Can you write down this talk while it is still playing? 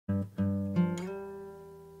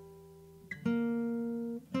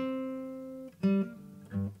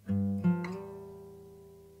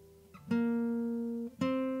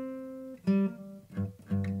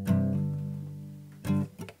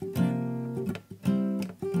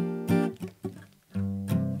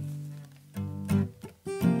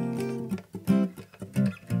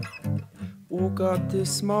Woke up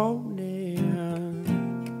this morning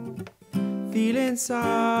feeling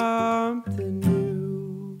something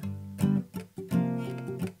new.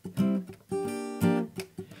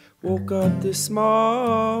 Woke up this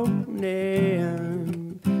morning,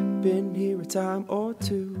 been here a time or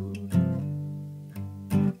two.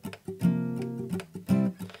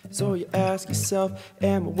 So you ask yourself,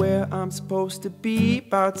 am I where I'm supposed to be?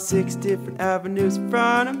 About 6 different avenues in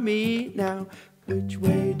front of me now. Which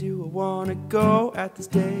way do I wanna go at this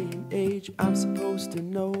day and age? I'm supposed to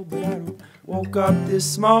know, but I don't. Woke up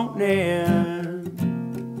this morning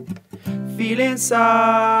feeling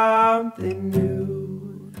something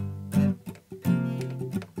new.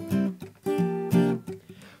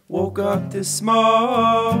 Woke up this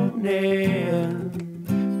morning,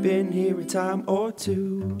 been here a time or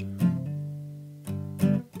two.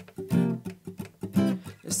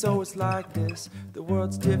 So it's like this, the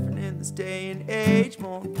world's different in this day and age.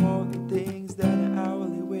 More important things than an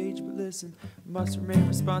hourly wage. But listen, you must remain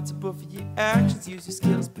responsible for your actions. Use your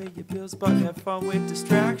skills, pay your bills, but have fun with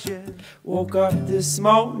distraction. Woke up this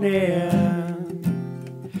morning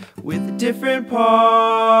with a different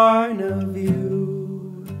point of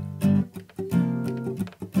view.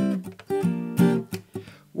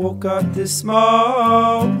 Woke up this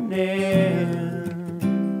morning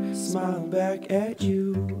smiling back at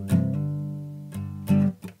you.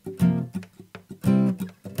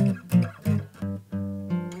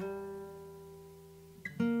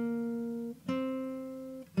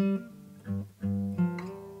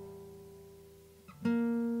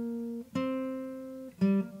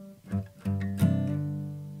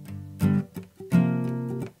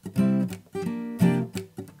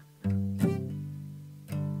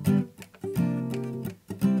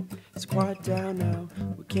 It's quiet down now.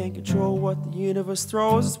 We can't control what the universe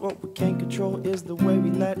throws. What we can't control is the way we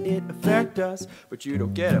let it affect us. But you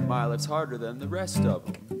don't get it, my life's harder than the rest of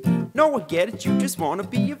them. No, I get it, you just wanna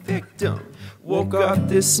be a victim. Woke up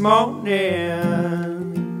this morning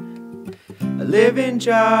living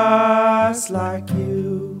just like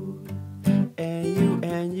you. And you,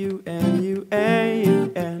 and you, and you, and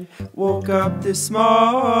you, and woke up this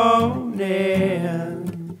morning,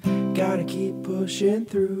 gotta keep pushing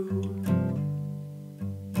through.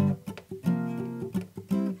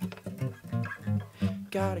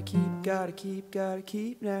 Gotta keep now. Gotta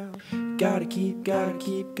keep now. Gotta keep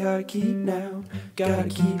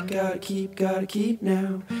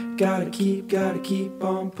now. Gotta keep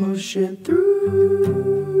on pushing through.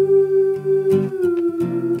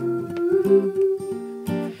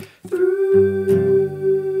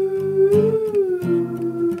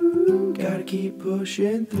 Gotta keep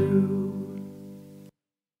pushing through.